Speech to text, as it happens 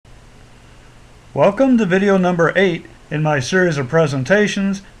Welcome to video number 8 in my series of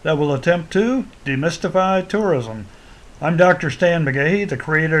presentations that will attempt to demystify tourism. I'm Dr. Stan McGahee, the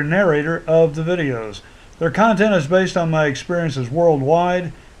creator and narrator of the videos. Their content is based on my experiences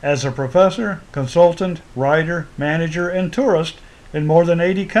worldwide as a professor, consultant, writer, manager, and tourist in more than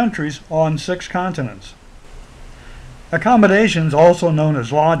 80 countries on 6 continents. Accommodations, also known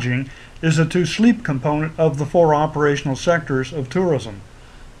as lodging, is the to-sleep component of the 4 operational sectors of tourism.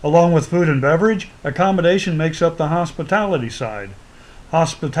 Along with food and beverage, accommodation makes up the hospitality side.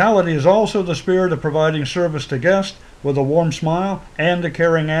 Hospitality is also the spirit of providing service to guests with a warm smile and a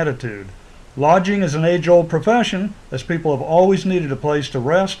caring attitude. Lodging is an age-old profession, as people have always needed a place to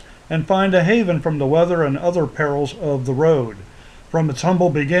rest and find a haven from the weather and other perils of the road. From its humble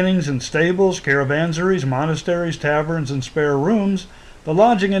beginnings in stables, caravanseries, monasteries, taverns, and spare rooms, the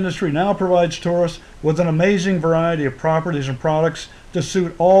lodging industry now provides tourists with an amazing variety of properties and products to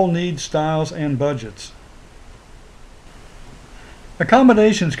suit all needs, styles, and budgets.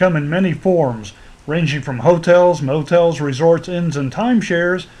 Accommodations come in many forms, ranging from hotels, motels, resorts, inns, and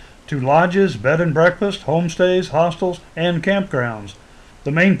timeshares, to lodges, bed and breakfast, homestays, hostels, and campgrounds.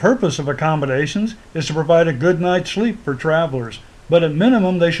 The main purpose of accommodations is to provide a good night's sleep for travelers, but at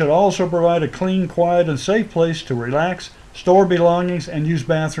minimum they should also provide a clean, quiet, and safe place to relax, store belongings, and use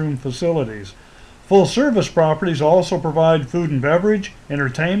bathroom facilities. Full-service properties also provide food and beverage,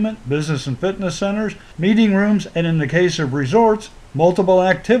 entertainment, business and fitness centers, meeting rooms, and in the case of resorts, multiple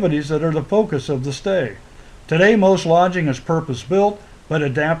activities that are the focus of the stay. Today, most lodging is purpose-built, but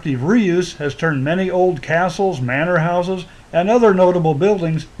adaptive reuse has turned many old castles, manor houses, and other notable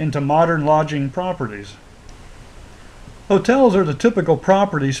buildings into modern lodging properties. Hotels are the typical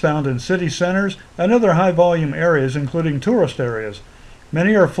properties found in city centers and other high-volume areas, including tourist areas.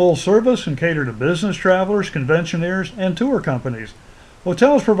 Many are full service and cater to business travelers, conventioneers, and tour companies.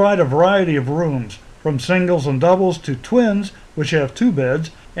 Hotels provide a variety of rooms, from singles and doubles to twins, which have 2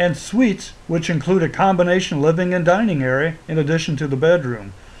 beds, and suites, which include a combination living and dining area in addition to the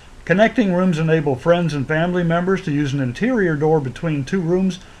bedroom. Connecting rooms enable friends and family members to use an interior door between 2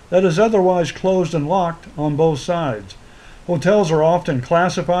 rooms that is otherwise closed and locked on both sides. Hotels are often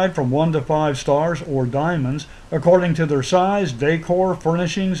classified from 1 to 5 stars or diamonds according to their size, decor,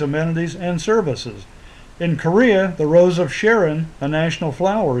 furnishings, amenities, and services. In Korea, the Rose of Sharon, a national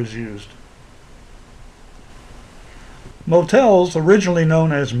flower, is used. Motels, originally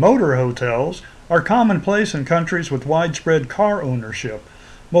known as motor hotels, are commonplace in countries with widespread car ownership.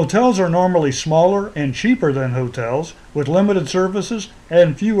 Motels are normally smaller and cheaper than hotels, with limited services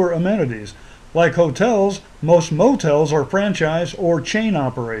and fewer amenities. Like hotels, most motels are franchise or chain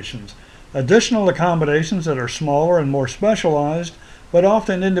operations. Additional accommodations that are smaller and more specialized, but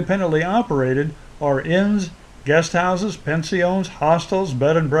often independently operated, are inns, guest houses, pensions, hostels,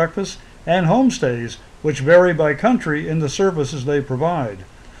 bed and breakfasts, and homestays, which vary by country in the services they provide.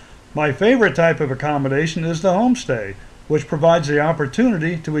 My favorite type of accommodation is the homestay, which provides the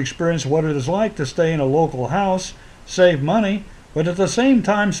opportunity to experience what it is like to stay in a local house, save money, but at the same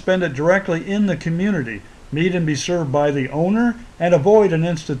time spend it directly in the community, meet and be served by the owner, and avoid an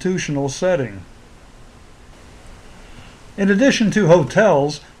institutional setting. In addition to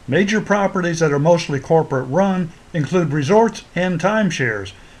hotels, major properties that are mostly corporate run include resorts and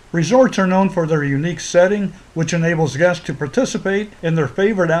timeshares. Resorts are known for their unique setting, which enables guests to participate in their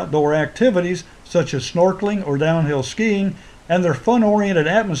favorite outdoor activities such as snorkeling or downhill skiing, and their fun-oriented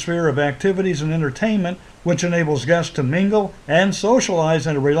atmosphere of activities and entertainment, which enables guests to mingle and socialize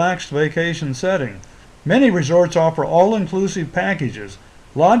in a relaxed vacation setting. Many resorts offer all-inclusive packages.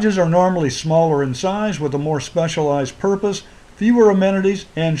 Lodges are normally smaller in size with a more specialized purpose, fewer amenities,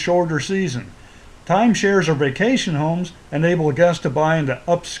 and shorter season. Timeshares or vacation homes enable guests to buy into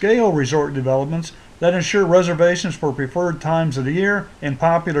upscale resort developments that ensure reservations for preferred times of the year in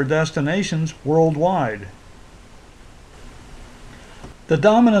popular destinations worldwide. The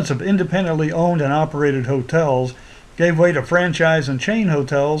dominance of independently owned and operated hotels gave way to franchise and chain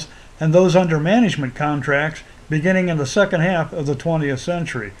hotels and those under management contracts beginning in the second half of the 20th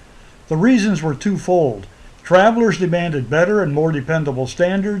century. The reasons were twofold. Travelers demanded better and more dependable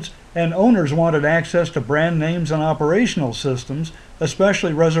standards, and owners wanted access to brand names and operational systems,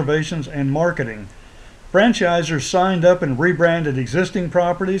 especially reservations and marketing. Franchisers signed up and rebranded existing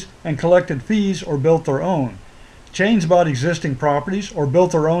properties and collected fees or built their own. Chains bought existing properties or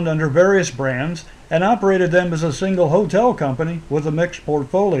built their own under various brands and operated them as a single hotel company with a mixed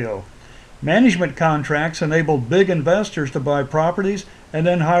portfolio. Management contracts enabled big investors to buy properties and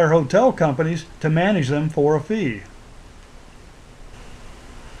then hire hotel companies to manage them for a fee.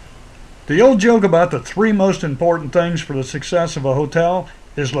 The old joke about the 3 most important things for the success of a hotel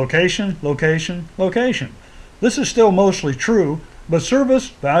is location, location, location. This is still mostly true, but service,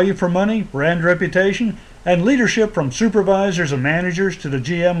 value for money, brand reputation, and leadership from supervisors and managers to the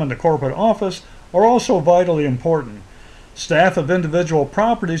GM in the corporate office are also vitally important. Staff of individual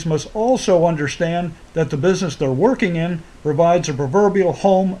properties must also understand that the business they're working in provides a proverbial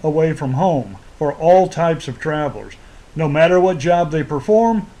home away from home for all types of travelers. No matter what job they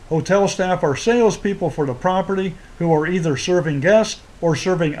perform, hotel staff are salespeople for the property who are either serving guests or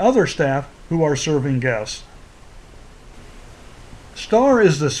serving other staff who are serving guests. STAR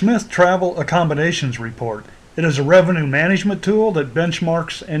is the Smith Travel Accommodations Report. It is a revenue management tool that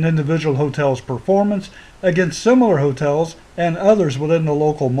benchmarks an individual hotel's performance against similar hotels and others within the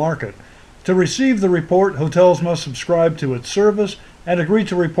local market. To receive the report, hotels must subscribe to its service and agree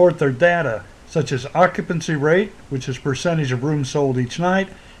to report their data, such as occupancy rate, which is percentage of rooms sold each night,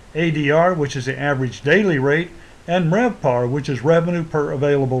 ADR, which is the average daily rate, and RevPAR, which is revenue per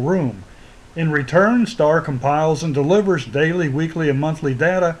available room. In return, STAR compiles and delivers daily, weekly, and monthly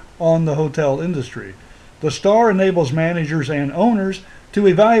data on the hotel industry. The STAR enables managers and owners to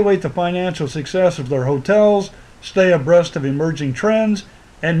evaluate the financial success of their hotels, stay abreast of emerging trends,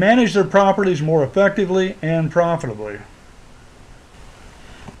 and manage their properties more effectively and profitably.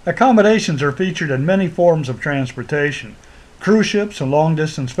 Accommodations are featured in many forms of transportation. Cruise ships and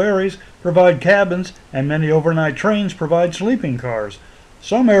long-distance ferries provide cabins, and many overnight trains provide sleeping cars.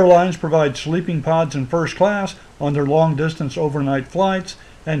 Some airlines provide sleeping pods in first class on their long-distance overnight flights,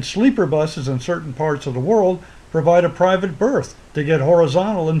 and sleeper buses in certain parts of the world provide a private berth to get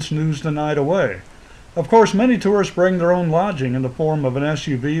horizontal and snooze the night away. Of course, many tourists bring their own lodging in the form of an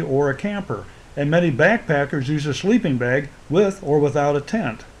SUV or a camper, and many backpackers use a sleeping bag with or without a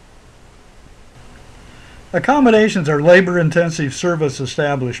tent. Accommodations are labor-intensive service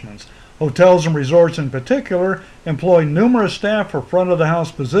establishments. Hotels and resorts in particular employ numerous staff for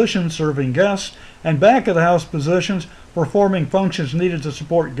front-of-the-house positions serving guests and back-of-the-house positions performing functions needed to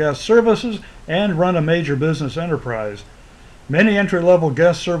support guest services and run a major business enterprise. Many entry-level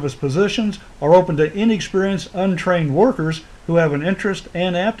guest service positions are open to inexperienced, untrained workers who have an interest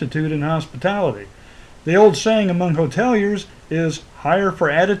and aptitude in hospitality. The old saying among hoteliers is hire for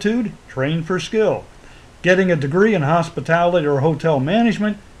attitude, train for skill. Getting a degree in hospitality or hotel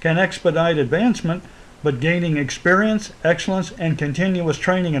management can expedite advancement, but gaining experience, excellence, and continuous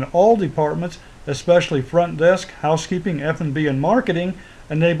training in all departments, especially front desk, housekeeping, F&B, and marketing,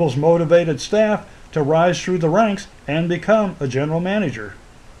 enables motivated staff to rise through the ranks and become a general manager.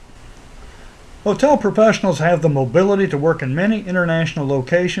 Hotel professionals have the mobility to work in many international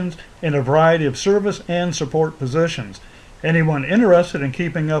locations in a variety of service and support positions. Anyone interested in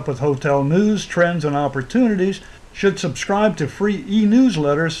keeping up with hotel news, trends, and opportunities should subscribe to free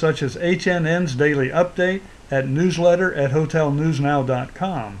e-newsletters such as HNN's Daily Update at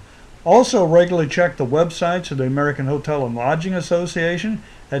newsletter@hotelnewsnow.com. Also, regularly check the websites of the American Hotel and Lodging Association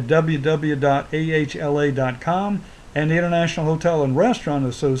at www.ahla.com and the International Hotel and Restaurant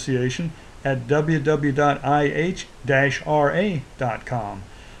Association at www.ih-ra.com.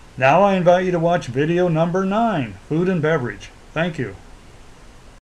 Now I invite you to watch video number 9, Food and Beverage. Thank you.